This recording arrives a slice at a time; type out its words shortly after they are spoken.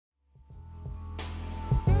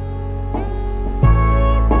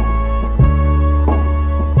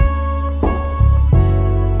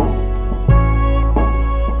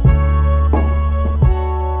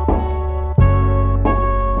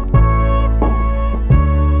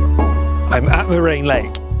I'm at Moraine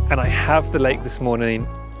Lake and I have the lake this morning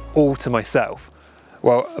all to myself.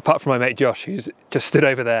 Well, apart from my mate Josh, who's just stood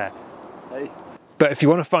over there. Hey. But if you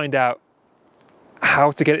want to find out how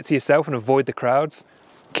to get it to yourself and avoid the crowds,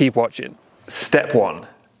 keep watching. Step 1.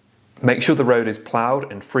 Make sure the road is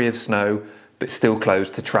ploughed and free of snow, but still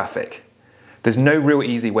closed to traffic. There's no real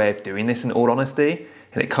easy way of doing this in all honesty,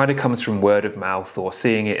 and it kind of comes from word of mouth or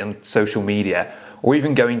seeing it on social media, or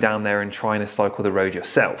even going down there and trying to cycle the road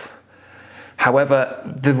yourself. However,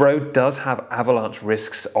 the road does have avalanche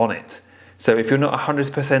risks on it, so if you're not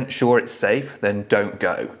 100% sure it's safe, then don't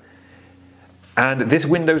go. And this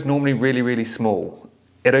window is normally really small.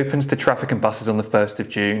 It opens to traffic and buses on the 1st of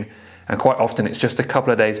June, and quite often it's just a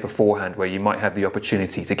couple of days beforehand where you might have the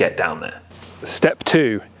opportunity to get down there. Step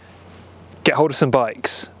 2, get hold of some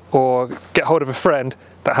bikes, or get hold of a friend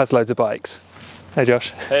that has loads of bikes. Hey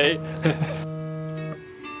Josh. Hey.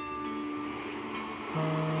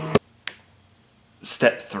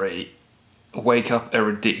 Step 3, wake up at a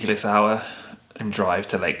ridiculous hour and drive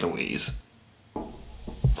to Lake Louise.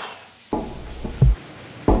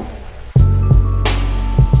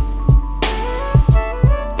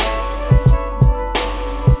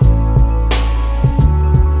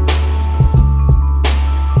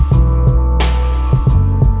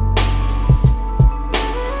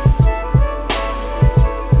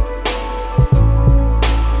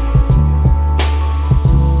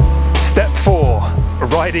 Step 4,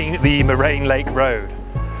 riding the Moraine Lake Road.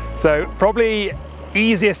 So probably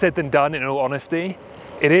easier said than done in all honesty.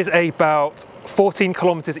 It is about 14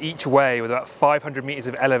 kilometers each way with about 500 meters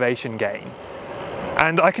of elevation gain.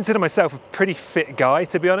 And I consider myself a pretty fit guy,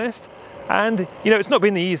 to be honest. And you know, it's not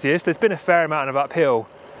been the easiest. There's been a fair amount of uphill.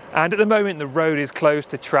 And at the moment the road is closed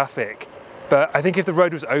to traffic. But I think if the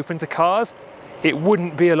road was open to cars, it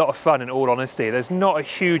wouldn't be a lot of fun in all honesty. There's not a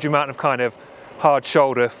huge amount of kind of hard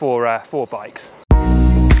shoulder for bikes.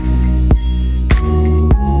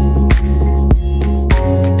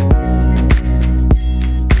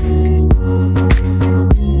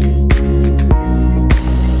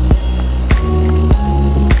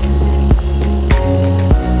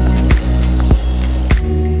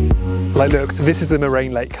 Like look, this is the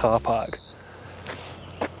Moraine Lake car park.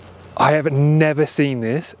 I have never seen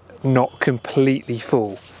this not completely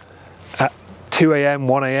full. At 2 AM,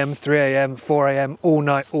 1 AM, 3 AM, 4 AM, all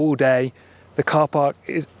night, all day, the car park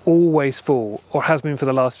is always full, or has been for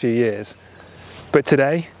the last few years. But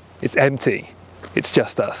today, it's empty. It's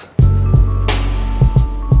just us.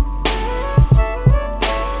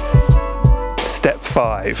 Step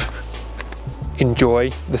 5,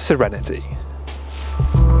 enjoy the serenity.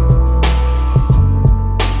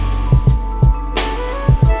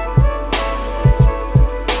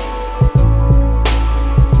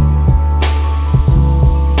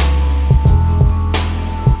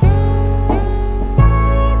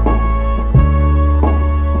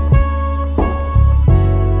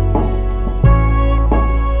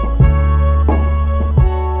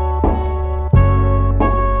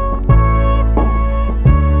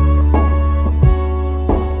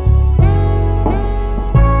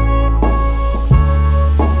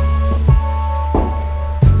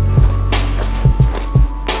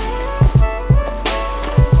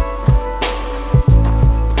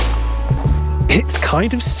 It's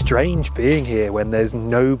kind of strange being here when there's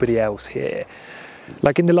nobody else here.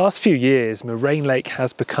 Like in the last few years, Moraine Lake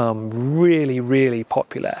has become really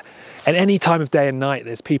popular. And any time of day and night,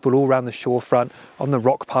 there's people all around the shorefront, on the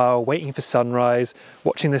rock pile, waiting for sunrise,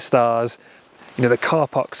 watching the stars. You know, the car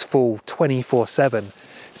park's full 24/7.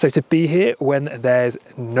 So to be here when there's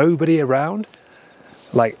nobody around,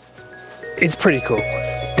 like, it's pretty cool.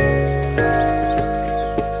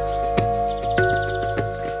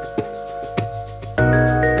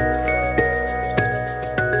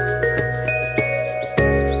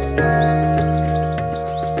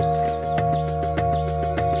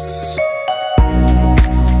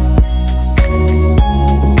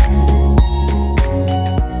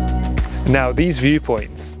 Now these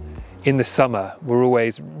viewpoints in the summer were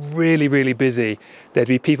always really busy. There'd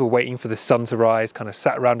be people waiting for the sun to rise, kind of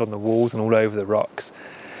sat around on the walls and all over the rocks.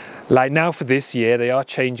 Like now for this year, they are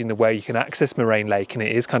changing the way you can access Moraine Lake, and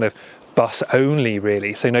it is kind of bus only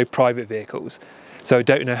really, so no private vehicles. So I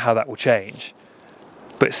don't know how that will change.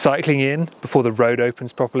 But cycling in before the road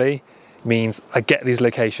opens properly means I get these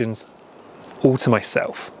locations all to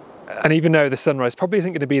myself. And even though the sunrise probably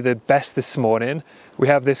isn't going to be the best this morning, we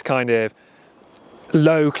have this kind of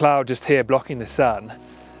low cloud just here blocking the sun,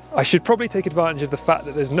 I should probably take advantage of the fact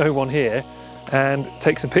that there's no one here and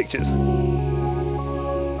take some pictures.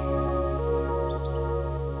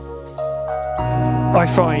 I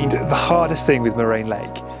find the hardest thing with Moraine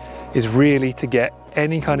Lake is really to get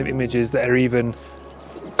any kind of images that are even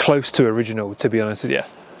close to original, to be honest with you.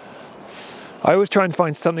 I always try and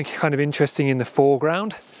find something kind of interesting in the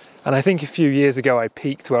foreground, and I think a few years ago I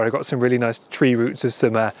peaked where I got some really nice tree roots with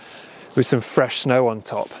some fresh snow on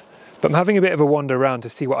top. But I'm having a bit of a wander around to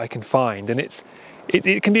see what I can find, and it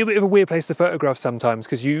can be a bit of a weird place to photograph sometimes,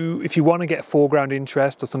 because if you want to get foreground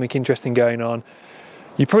interest or something interesting going on,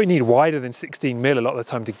 you probably need wider than 16mm a lot of the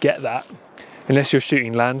time to get that, unless you're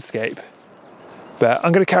shooting landscape. But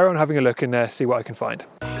I'm going to carry on having a look and see what I can find.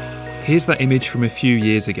 Here's that image from a few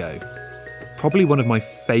years ago. Probably one of my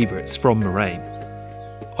favourites from Moraine.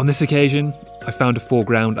 On this occasion, I found a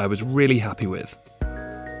foreground I was really happy with.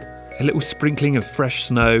 A little sprinkling of fresh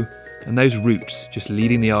snow and those roots just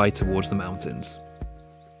leading the eye towards the mountains.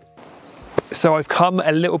 So I've come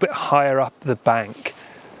a little bit higher up the bank.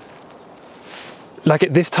 Like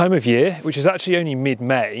at this time of year, which is actually only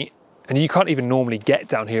mid-May, and you can't even normally get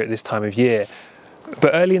down here at this time of year,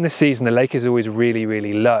 but early in the season the lake is always really,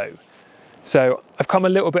 really low. So I've come a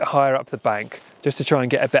little bit higher up the bank just to try and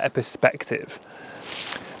get a better perspective.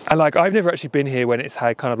 And like, I've never actually been here when it's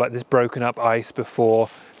had kind of like this broken up ice before,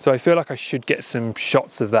 so I feel like I should get some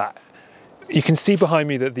shots of that. You can see behind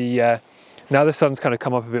me that now the sun's kind of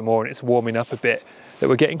come up a bit more and it's warming up a bit, that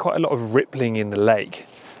we're getting quite a lot of rippling in the lake.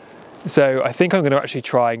 So I think I'm going to actually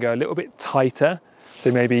try and go a little bit tighter,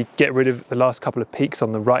 so maybe get rid of the last couple of peaks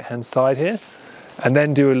on the right hand side here, and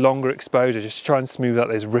then do a longer exposure just to try and smooth out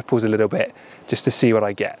those ripples a little bit, just to see what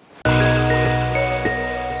I get.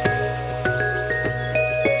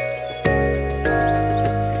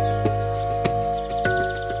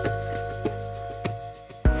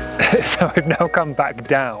 So I've now come back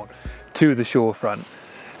down to the shorefront,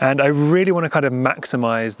 and I really want to kind of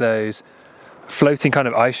maximize those floating kind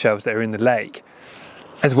of ice shelves that are in the lake,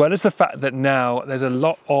 as well as the fact that now there's a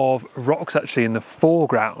lot of rocks actually in the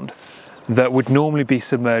foreground that would normally be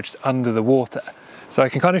submerged under the water. So I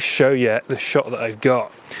can kind of show you the shot that I've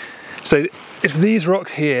got. So it's these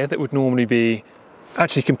rocks here that would normally be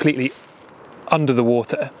actually completely under the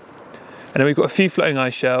water. And then we've got a few floating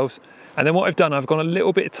ice shelves. And then what I've done, I've gone a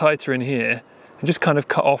little bit tighter in here and just kind of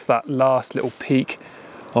cut off that last little peak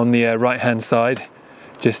on the right hand side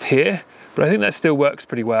just here. But I think that still works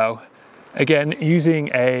pretty well. Again, using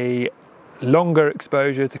a longer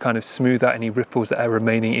exposure to kind of smooth out any ripples that are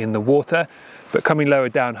remaining in the water, but coming lower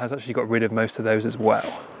down has actually got rid of most of those as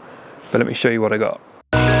well. But let me show you what I got.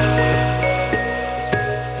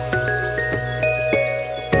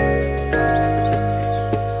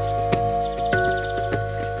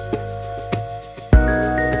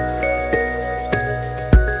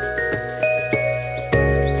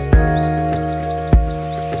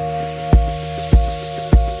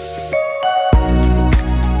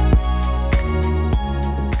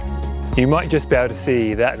 You might just be able to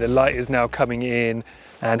see that the light is now coming in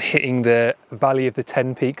and hitting the Valley of the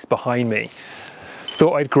 10 Peaks behind me.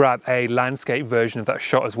 Thought I'd grab a landscape version of that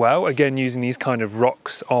shot as well, again using these kind of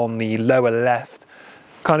rocks on the lower left,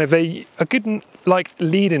 kind of a good like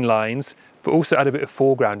lead-in lines, but also add a bit of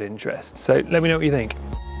foreground interest. So let me know what you think.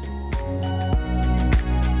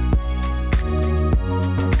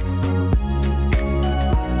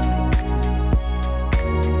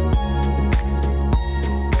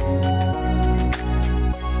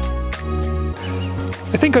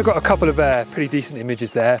 I think I got a couple of pretty decent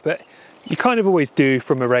images there, but you kind of always do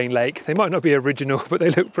from Moraine Lake. They might not be original, but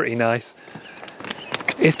they look pretty nice.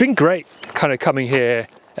 It's been great kind of coming here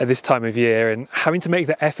at this time of year and having to make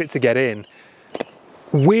the effort to get in.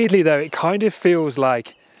 Weirdly though, it kind of feels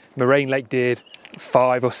like Moraine Lake did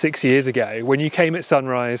 5 or 6 years ago when you came at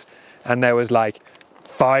sunrise and there was like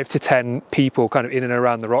 5 to 10 people kind of in and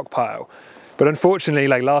around the rock pile. But unfortunately,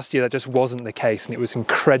 like last year, that just wasn't the case and it was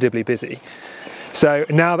incredibly busy. So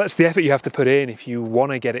now that's the effort you have to put in if you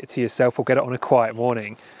want to get it to yourself or get it on a quiet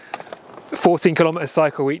morning. 14-kilometer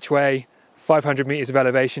cycle each way, 500 meters of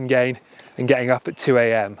elevation gain, and getting up at 2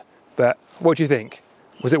 AM. But what do you think?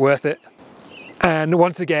 Was it worth it? And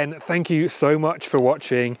once again, thank you so much for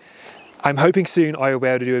watching. I'm hoping soon I will be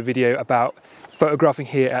able to do a video about photographing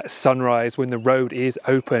here at sunrise when the road is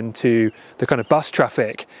open to the kind of bus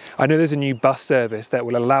traffic. I know there's a new bus service that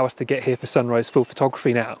will allow us to get here for sunrise full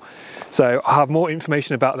photography now. So I'll have more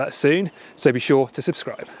information about that soon, so be sure to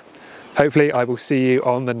subscribe. Hopefully I will see you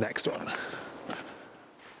on the next one.